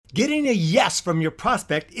Getting a yes from your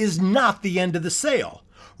prospect is not the end of the sale.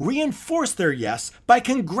 Reinforce their yes by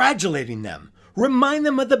congratulating them. Remind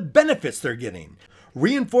them of the benefits they're getting.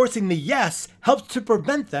 Reinforcing the yes helps to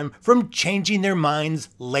prevent them from changing their minds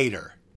later.